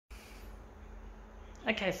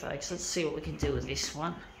Okay folks, let's see what we can do with this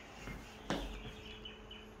one. You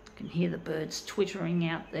can hear the birds twittering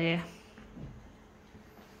out there.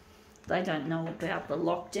 They don't know about the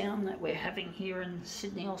lockdown that we're having here in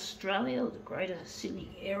Sydney, Australia, or the greater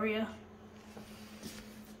Sydney area.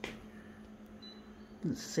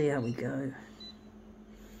 Let's see how we go.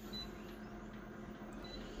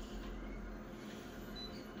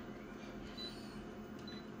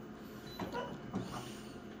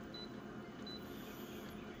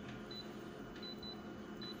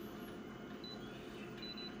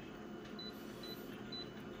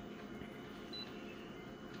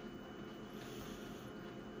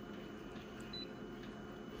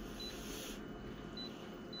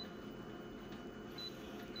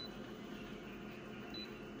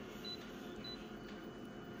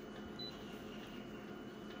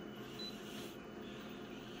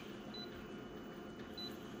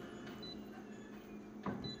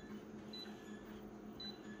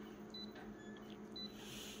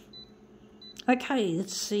 Okay,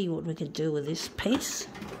 let's see what we can do with this piece.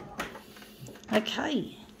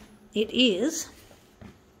 Okay, it is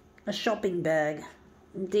a shopping bag.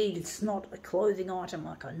 Indeed, it's not a clothing item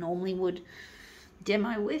like I normally would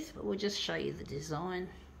demo with, but we'll just show you the design.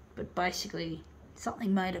 But basically,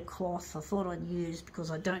 something made of cloth I thought I'd use because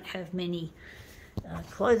I don't have many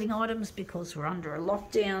clothing items because we're under a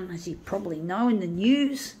lockdown, as you probably know in the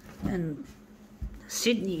news, and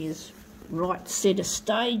Sydney is right centre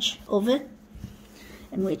stage of it.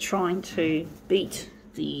 And we're trying to beat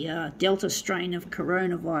the Delta strain of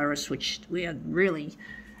coronavirus, which we are really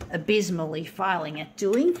abysmally failing at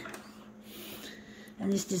doing.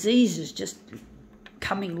 And this disease is just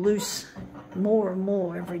coming loose more and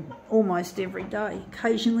more almost every day.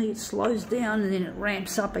 Occasionally it slows down and then it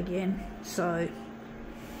ramps up again. So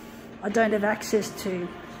I don't have access to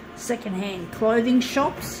second-hand clothing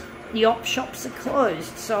shops. The op shops are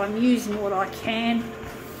closed, so I'm using what I can.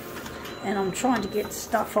 And I'm trying to get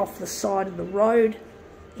stuff off the side of the road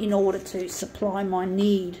in order to supply my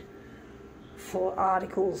need for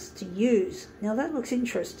articles to use. Now that looks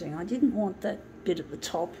interesting. I didn't want that bit at the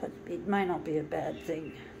top. It may not be a bad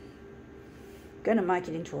thing. I'm going to make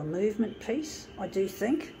it into a movement piece, I do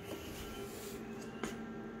think.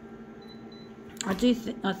 I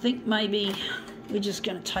think maybe we're just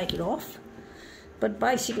going to take it off. But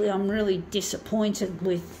basically I'm really disappointed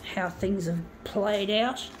with how things have played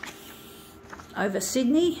out over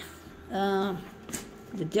Sydney. The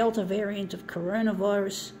Delta variant of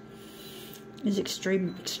coronavirus is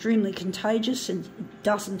extremely contagious and it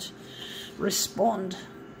doesn't respond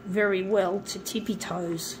very well to tippy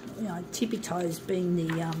toes. You know, tippy toes being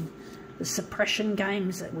the suppression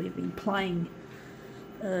games that we've been playing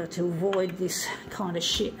to avoid this kind of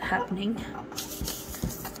shit happening.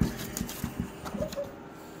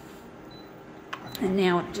 And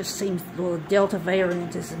now it just seems the Delta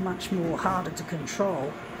variant is much more harder to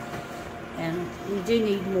control. And we do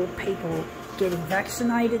need more people getting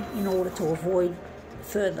vaccinated in order to avoid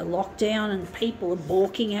further lockdown. And people are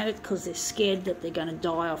balking at it because they're scared that they're going to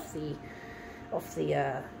die off the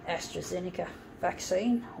AstraZeneca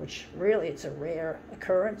vaccine, which really it's a rare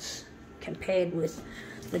occurrence compared with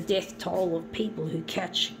the death toll of people who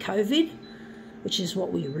catch COVID, which is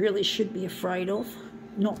what we really should be afraid of,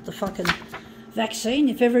 not the fucking vaccine.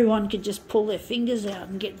 If everyone could just pull their fingers out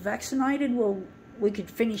and get vaccinated, well, we could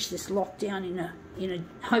finish this lockdown in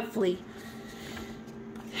a hopefully,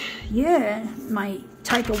 yeah, it may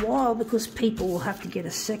take a while because people will have to get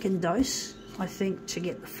a second dose, I think, to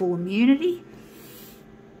get the full immunity.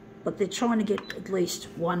 But they're trying to get at least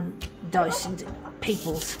one dose into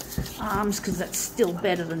people's arms because that's still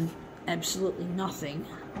better than absolutely nothing.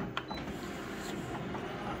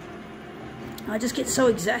 I just get so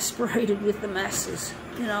exasperated with the masses.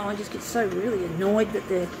 You know, I just get so really annoyed that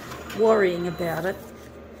they're worrying about it.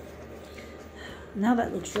 Now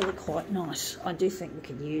that looks really quite nice. I do think we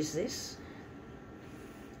can use this.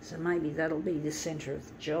 So maybe that'll be the centre of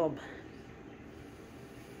the job.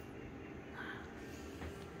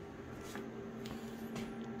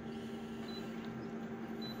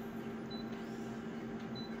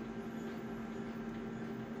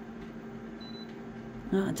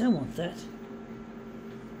 No, I don't want that.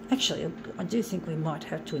 Actually, I do think we might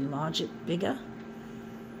have to enlarge it bigger.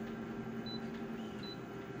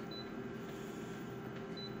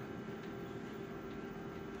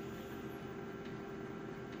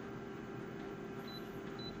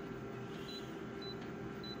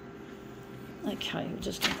 Okay, we're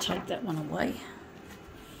just going to take that one away.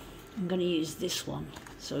 I'm going to use this one.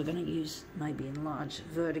 So we're going to use maybe enlarge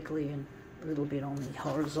vertically and a little bit on the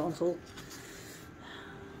horizontal.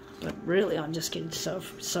 But really, I'm just getting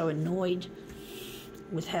so annoyed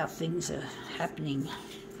with how things are happening,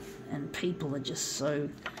 and people are just so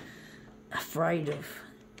afraid of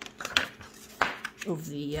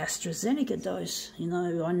the AstraZeneca dose. You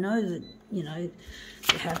know, I know that, you know,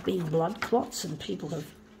 there have been blood clots and people have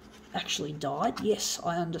actually died. Yes,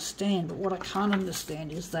 I understand, but what I can't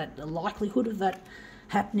understand is that the likelihood of that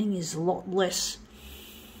happening is a lot less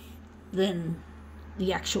than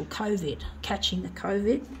the actual COVID, catching the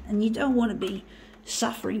COVID. And you don't want to be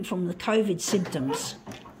suffering from the COVID symptoms,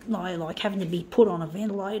 like having to be put on a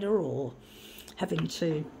ventilator or having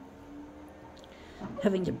to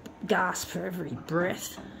gasp for every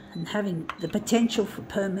breath and having the potential for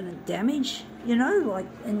permanent damage, you know, like,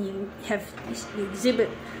 and you exhibit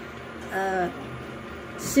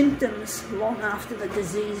symptoms long after the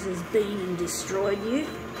disease has been and destroyed you,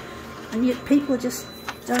 and yet people just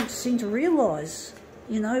don't seem to realise,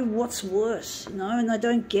 you know, what's worse, you know, and they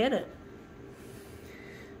don't get it.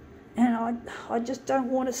 And I just don't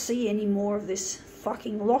want to see any more of this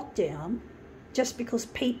fucking lockdown, just because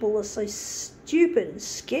people are so stupid and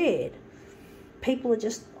scared. People are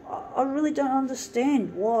just, I really don't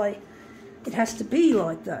understand why it has to be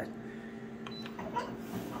like that.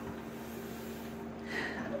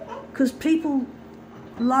 Because people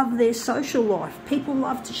love their social life. People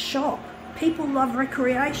love to shop. People love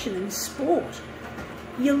recreation and sport.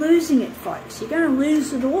 You're losing it, folks. You're going to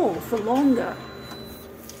lose it all for longer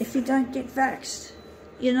if you don't get vaxxed.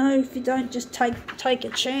 You know, if you don't just take a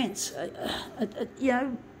chance. You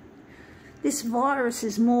know, this virus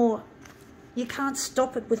is more, you can't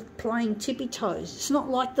stop it with playing tippy toes. It's not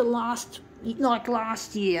like last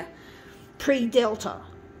year, pre-Delta.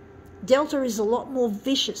 Delta is a lot more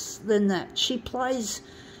vicious than that. She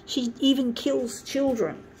even kills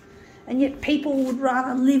children. And yet people would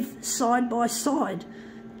rather live side by side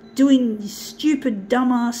doing these stupid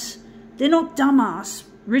dumbass, they're not dumbass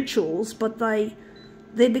rituals, but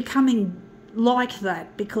they're becoming like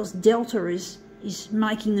that because Delta is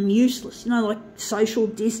making them useless. You know, like social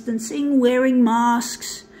distancing, wearing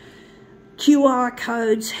masks, QR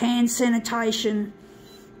codes, hand sanitation.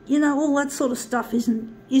 You know, all that sort of stuff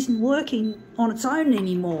isn't working on its own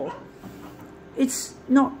anymore. It's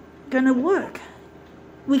not going to work.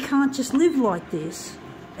 We can't just live like this.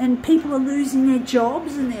 And people are losing their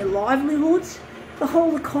jobs and their livelihoods. The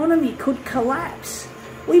whole economy could collapse.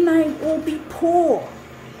 We may all be poor.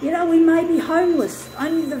 You know, we may be homeless.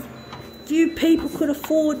 Only the few people could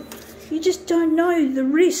afford. You just don't know the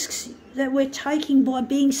risks that we're taking by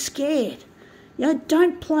being scared. You know,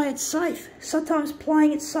 don't play it safe. Sometimes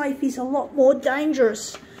playing it safe is a lot more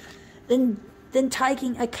dangerous than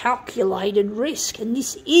taking a calculated risk. And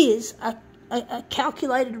this is a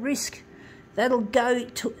calculated risk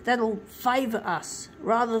that'll favour us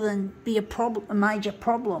rather than be a major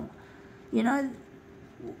problem. You know,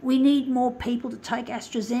 we need more people to take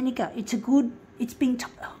AstraZeneca. It's been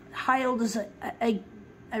hailed as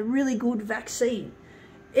a really good vaccine.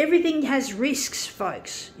 Everything has risks,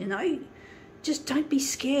 folks, you know. Just don't be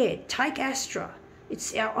scared. Take Astra.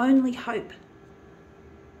 It's our only hope.